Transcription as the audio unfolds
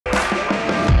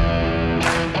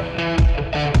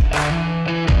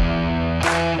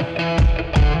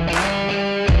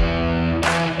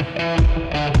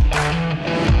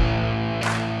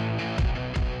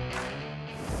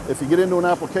If you get into an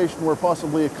application where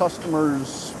possibly a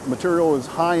customer's material is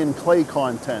high in clay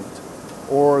content,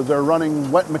 or they're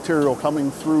running wet material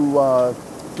coming through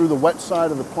the wet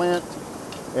side of the plant,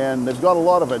 and they've got a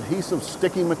lot of adhesive,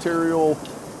 sticky material,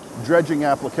 dredging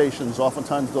applications,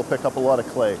 oftentimes they'll pick up a lot of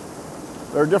clay.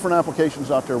 There are different applications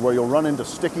out there where you'll run into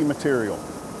sticky material.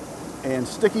 And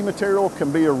sticky material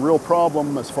can be a real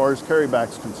problem as far as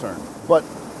carryback's concerned. But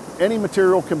any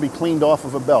material can be cleaned off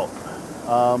of a belt.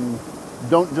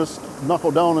 Don't just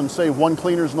knuckle down and say one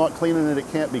cleaner's not cleaning it, it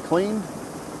can't be cleaned.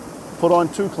 Put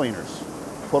on 2 cleaners.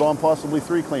 Put on possibly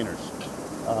 3 cleaners.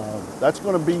 That's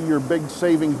going to be your big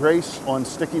saving grace on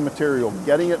sticky material,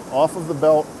 getting it off of the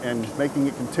belt and making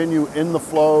it continue in the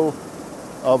flow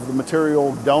of the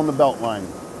material down the belt line,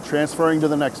 transferring to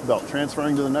the next belt,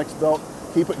 transferring to the next belt,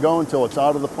 keep it going until it's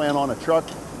out of the plant on a truck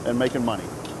and making money.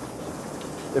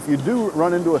 If you do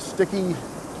run into a sticky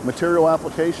material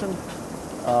application,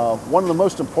 one of the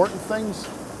most important things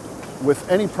with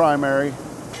any primary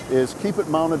is keep it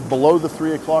mounted below the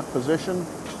 3 o'clock position.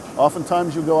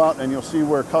 Oftentimes you'll go out and you'll see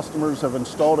where customers have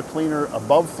installed a cleaner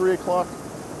above 3 o'clock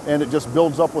and it just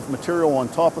builds up with material on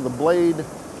top of the blade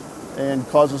and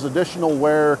causes additional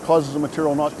wear, causes the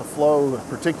material not to flow,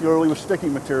 particularly with sticky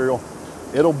material.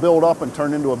 It'll build up and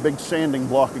turn into a big sanding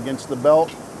block against the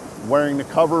belt, wearing the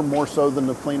cover more so than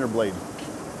the cleaner blade.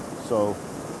 So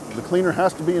the cleaner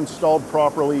has to be installed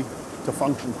properly to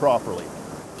function properly.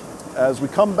 As we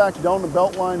come back down the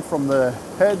belt line from the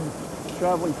head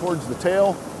traveling towards the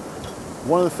tail,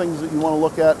 one of the things that you want to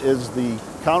look at is the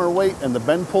counterweight and the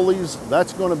bend pulleys.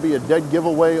 That's going to be a dead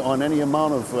giveaway on any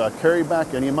amount of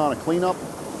carryback, any amount of cleanup.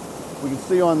 We can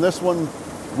see on this one,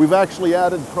 we've actually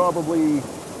added probably,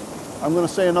 I'm going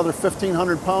to say another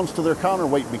 1,500 pounds to their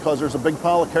counterweight because there's a big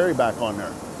pile of carryback on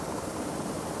there.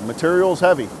 The material's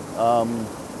heavy.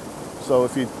 So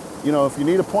if you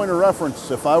need a point of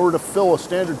reference, if I were to fill a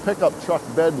standard pickup truck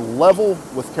bed level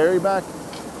with carryback,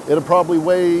 it'll probably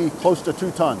weigh close to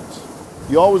 2 tons.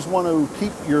 You always want to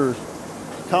keep your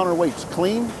counterweights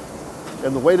clean,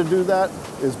 and the way to do that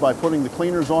is by putting the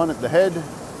cleaners on at the head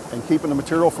and keeping the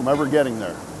material from ever getting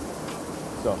there.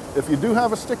 So if you do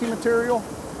have a sticky material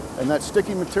and that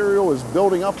sticky material is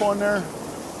building up on there,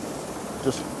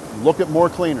 just look at more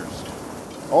cleaners.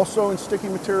 Also in sticky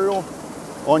material,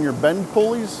 on your bend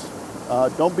pulleys,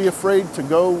 don't be afraid to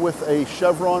go with a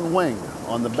chevron wing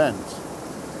on the bends.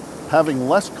 Having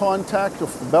less contact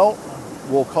with the belt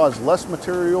will cause less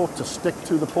material to stick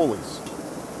to the pulleys.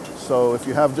 So if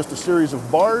you have just a series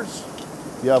of bars,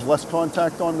 you have less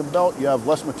contact on the belt, you have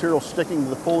less material sticking to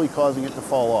the pulley, causing it to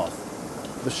fall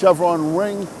off. The chevron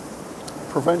ring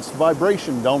prevents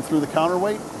vibration down through the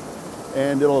counterweight,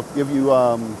 and it'll give you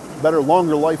better,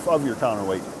 longer life of your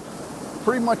counterweight.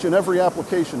 Pretty much in every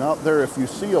application out there, if you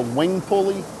see a wing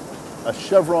pulley, a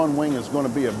chevron wing is going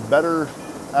to be a better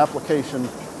application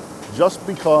just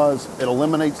because it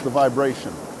eliminates the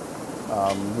vibration.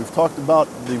 We've talked about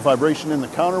the vibration in the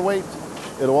counterweight.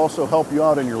 It'll also help you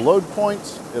out in your load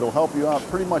points. It'll help you out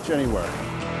pretty much anywhere.